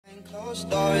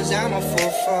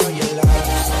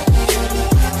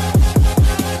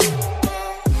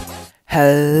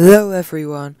Hello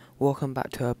everyone, welcome back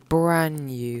to a brand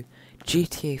new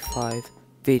GTA 5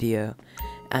 video.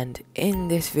 And in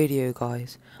this video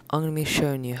guys, I'm going to be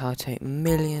showing you how to make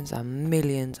millions and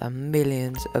millions and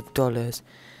millions of dollars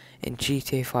in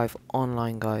GTA 5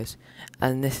 online guys.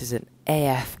 And this is an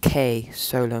AFK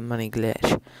solo money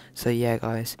glitch. So yeah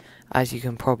guys, as you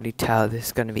can probably tell, this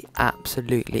is going to be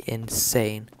absolutely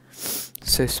insane.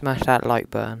 So smash that like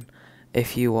button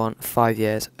if you want 5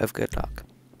 years of good luck.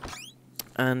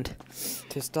 And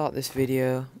to start this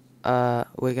video,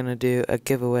 we're going to do a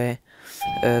giveaway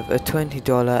of a $20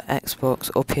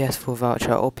 Xbox or PS4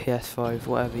 voucher or PS5,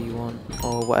 whatever you want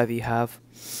or whatever you have.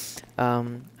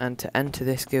 And to enter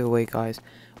this giveaway guys,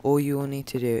 all you will need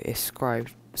to do is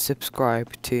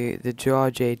subscribe to the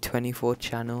JRJ24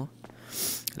 channel,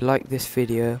 like this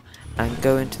video, and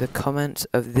go into the comments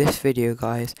of this video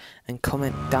guys and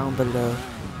comment down below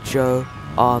Joe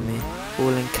Army, all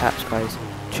in caps guys,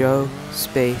 Joe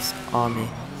space Army,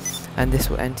 and this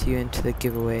will enter you into the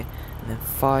giveaway, and then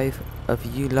 5 of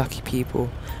you lucky people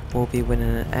will be winning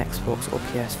an Xbox or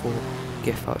PS4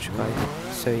 gift voucher guys.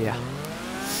 So yeah,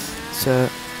 so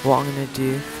what I'm going to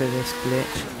do for this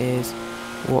glitch is,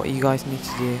 what you guys need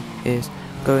to do is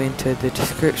go into the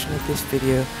description of this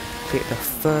video, click the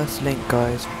first link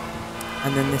guys,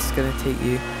 and then this is going to take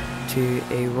you to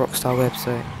a Rockstar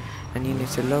website, and you need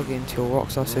to log into your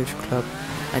Rockstar social club,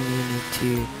 and you need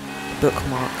to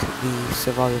bookmark the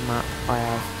survival map I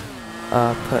have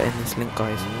put in this link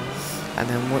guys. And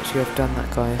then once you have done that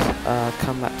guys,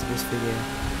 come back to this video,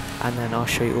 and then I'll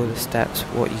show you all the steps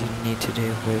what you need to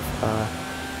do with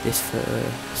this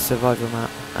survival map.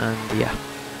 And yeah,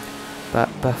 but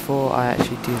before I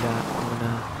actually do that, I'm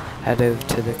gonna head over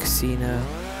to the casino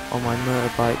on my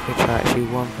motorbike, which I actually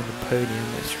won from the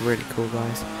podium. It's really cool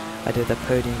guys. I did the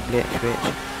podium glitch,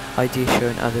 which I do show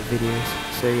in other videos.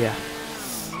 So yeah,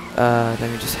 let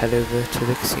me just head over to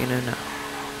the casino now.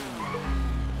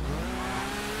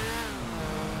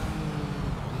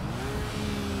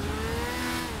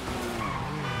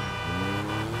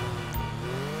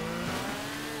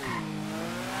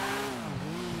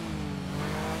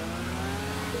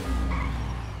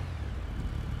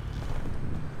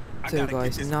 So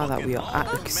guys, now that we are at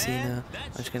the casino,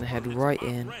 I'm just going to head right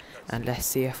in, and let's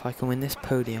see if I can win this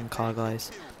podium car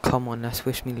guys. Come on, let's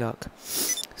wish me luck.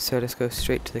 So let's go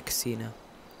straight to the casino,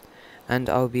 and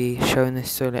I'll be showing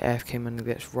this solo AFK money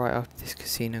glitch right after this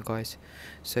casino guys.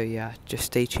 So yeah, just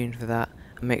stay tuned for that,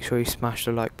 and make sure you smash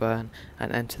the like button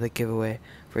and enter the giveaway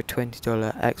for a $20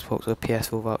 Xbox or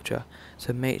PS4 voucher.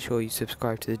 So make sure you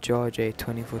subscribe to the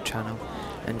JRJ24 channel,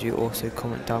 and you also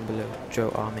comment down below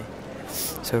Joe Army.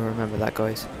 So remember that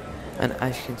guys. And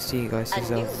as you can see guys, this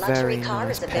is a very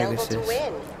nice Pegasus.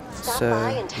 So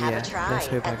yeah, let's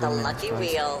hope I can win this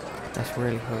guys. Let's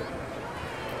really hope.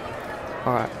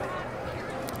 Alright,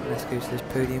 let's go to this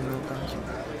podium wheel guys,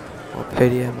 or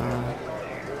podium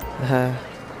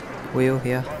wheel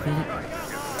here.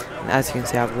 And as you can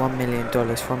see, I have $1 million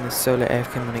from this solo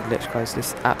AFK money glitch guys.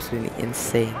 This is absolutely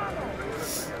insane.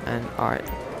 And alright,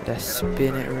 let's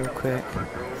spin it real quick.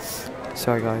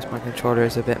 Sorry guys, my controller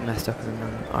is a bit messed up at the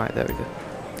moment. Alright, there we go.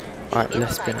 Alright,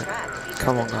 let's spin it.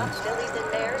 Come on guys.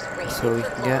 That's all we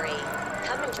can get.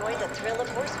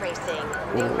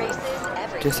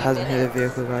 Ooh. Just hasn't hit a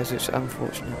vehicle guys, which is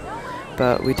unfortunate.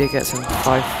 But we did get some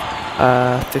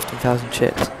 15,000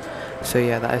 chips. So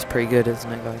yeah, that is pretty good,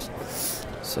 isn't it guys?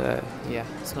 So yeah,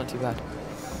 it's not too bad.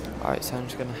 Alright, so I'm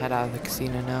just going to head out of the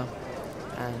casino now.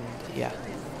 And yeah.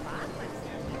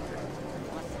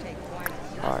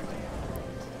 Alright.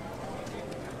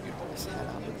 Let's head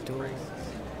out the door.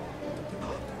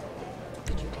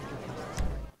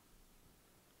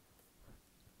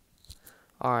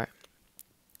 Alright.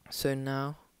 So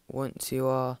now, once you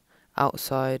are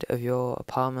outside of your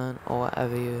apartment or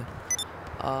wherever you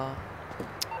are,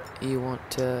 you want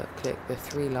to click the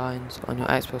 3 lines on your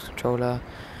Xbox controller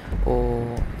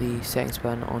or the settings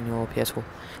button on your PS4.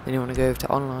 Then you want to go over to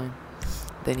online.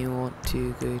 Then you want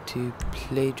to go to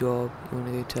play job, you want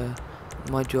to go to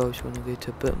my jobs, you want to go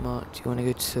to bookmarks, you want to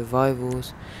go to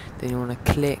survivals. Then you want to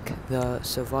click the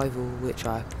survival which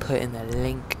I put in the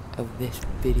link of this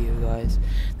video guys.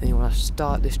 Then you want to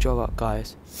start this job up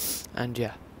guys, and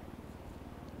yeah,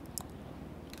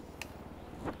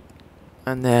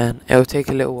 and then it'll take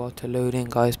a little while to load in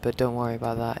guys, but don't worry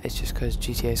about that. It's just because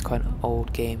GTA is quite an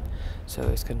old game, so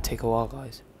it's going to take a while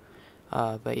guys.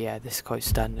 But yeah, this is quite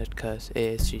standard because it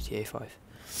is GTA 5.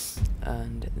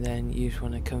 And then you just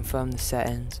want to confirm the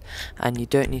settings, and you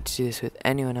don't need to do this with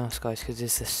anyone else guys, because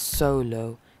it's a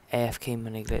solo AFK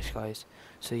Money Glitch, guys.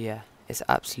 So yeah, it's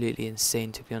absolutely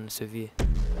insane, to be honest with you.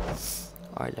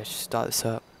 Alright, let's just start this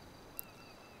up.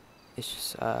 It's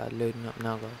just loading up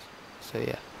now, guys. So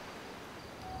yeah.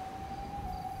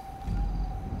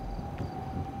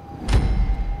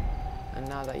 And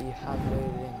now that you have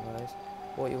loaded in, guys,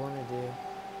 what you want to do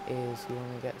is you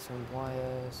want to get some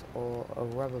wires or a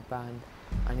rubber band,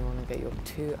 and you want to get your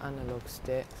 2 analog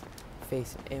sticks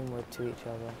facing inward to each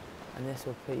other, and this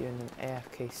will put you in an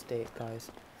AFK state,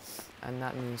 guys. And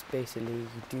that means basically you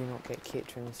do not get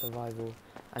kicked during survival,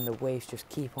 and the waves just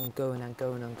keep on going and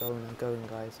going and going and going,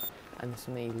 guys. And this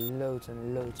will make you loads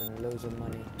and loads and loads of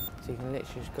money. So you can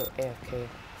literally just go AFK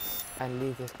and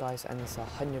leave this, guys, and it's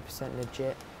 100%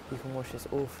 legit. You can watch this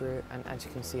all through, and as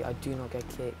you can see, I do not get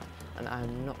kicked and I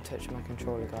am not touching my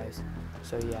controller, guys.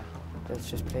 So yeah, let's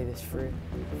just play this through.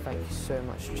 Thank you so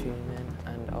much for tuning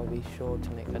in, and I'll be sure to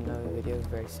make another video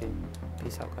very soon.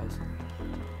 Peace out, guys.